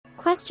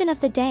Question of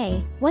the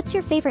day, what's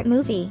your favorite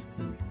movie?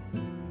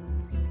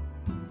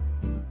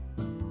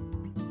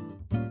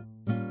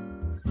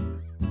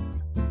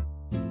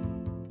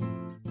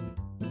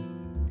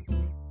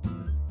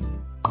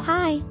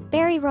 Hi,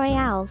 Berry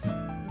Royales.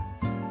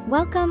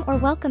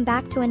 Welcome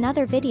back to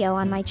another video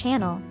on my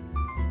channel.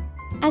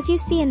 As you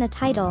see in the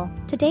title,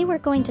 today we're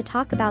going to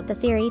talk about the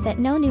theory that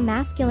no new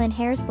masculine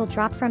hairs will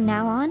drop from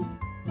now on.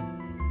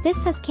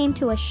 This has came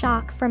to a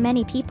shock for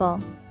many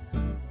people.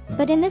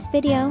 But in this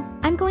video,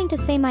 I'm going to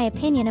say my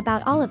opinion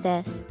about all of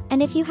this,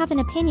 and if you have an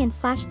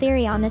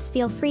opinion/theory on this,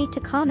 feel free to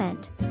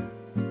comment.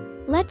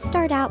 Let's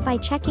start out by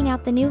checking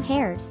out the new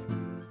hairs.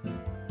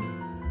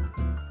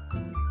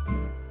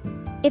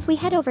 If we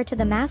head over to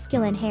the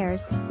masculine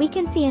hairs, we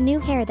can see a new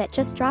hair that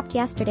just dropped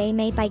yesterday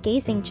made by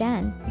Gazing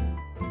Jen.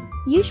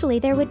 Usually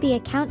there would be a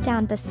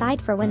countdown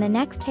beside for when the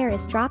next hair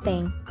is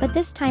dropping, but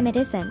this time it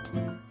isn't.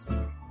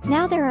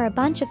 Now there are a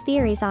bunch of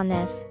theories on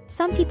this.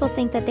 Some people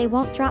think that they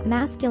won't drop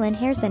masculine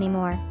hairs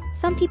anymore.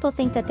 Some people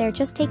think that they're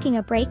just taking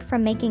a break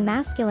from making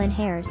masculine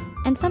hairs,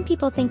 and some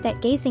people think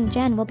that Gazing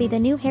Jen will be the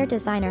new hair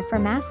designer for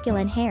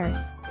masculine hairs.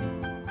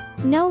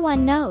 No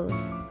one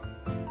knows.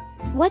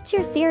 What's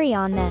your theory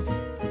on this?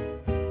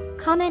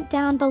 Comment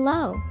down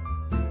below.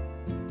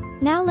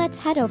 Now let's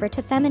head over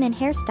to feminine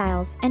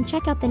hairstyles and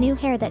check out the new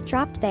hair that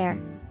dropped there.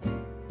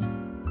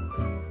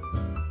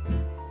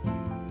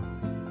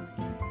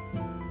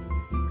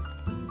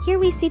 Here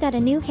we see that a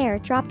new hair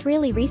dropped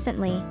really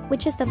recently,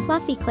 which is the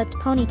fluffy clipped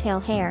ponytail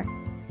hair.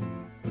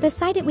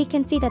 Beside it we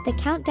can see that the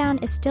countdown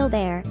is still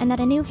there and that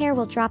a new hair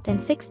will drop in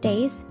 6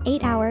 days,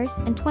 8 hours,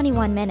 and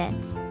 21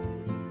 minutes.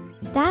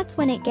 That's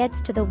when it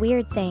gets to the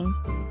weird thing.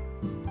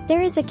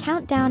 There is a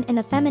countdown in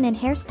the feminine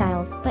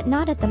hairstyles but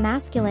not at the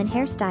masculine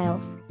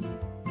hairstyles.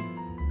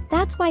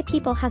 That's why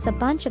people has a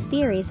bunch of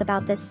theories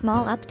about this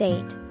small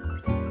update.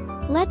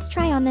 Let's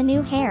try on the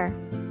new hair.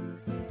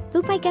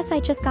 Oop, I guess I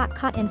just got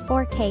caught in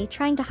 4K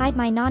trying to hide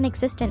my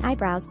non-existent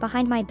eyebrows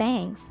behind my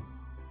bangs.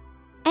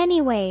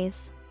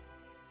 Anyways.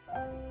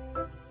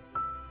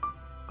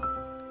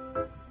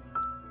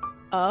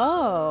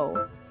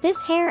 Oh. This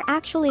hair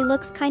actually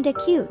looks kinda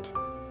cute.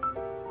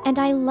 And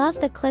I love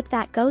the clip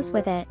that goes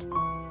with it.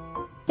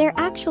 There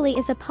actually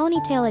is a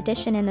ponytail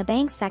edition in the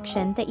bangs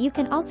section that you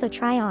can also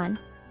try on.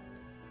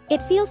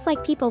 It feels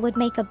like people would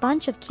make a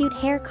bunch of cute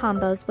hair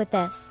combos with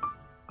this.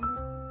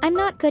 I'm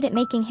not good at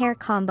making hair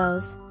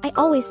combos, I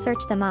always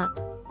search them up.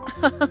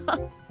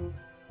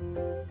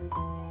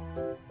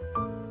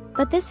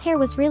 But this hair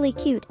was really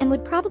cute and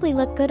would probably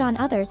look good on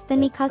others than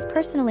me, cause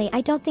personally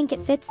I don't think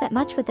it fits that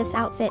much with this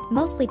outfit,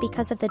 mostly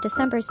because of the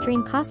December's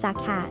Dream Cossack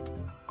hat.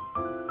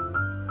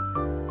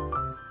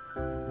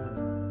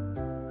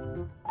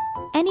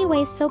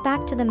 Anyways, so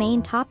back to the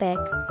main topic,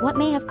 what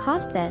may have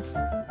caused this?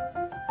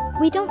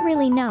 We don't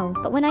really know,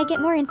 but when I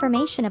get more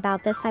information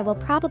about this I will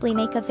probably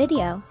make a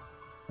video.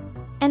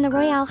 And the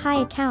Royale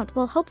High account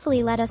will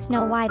hopefully let us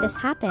know why this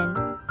happened.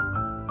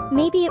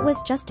 Maybe it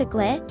was just a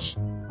glitch?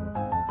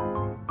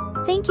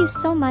 Thank you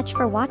so much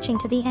for watching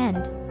to the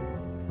end.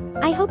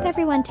 I hope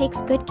everyone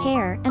takes good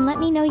care and let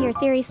me know your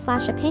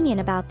theory/opinion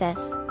about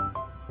this.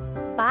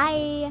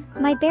 Bye!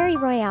 My Berry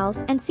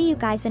Royales, and see you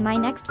guys in my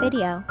next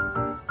video.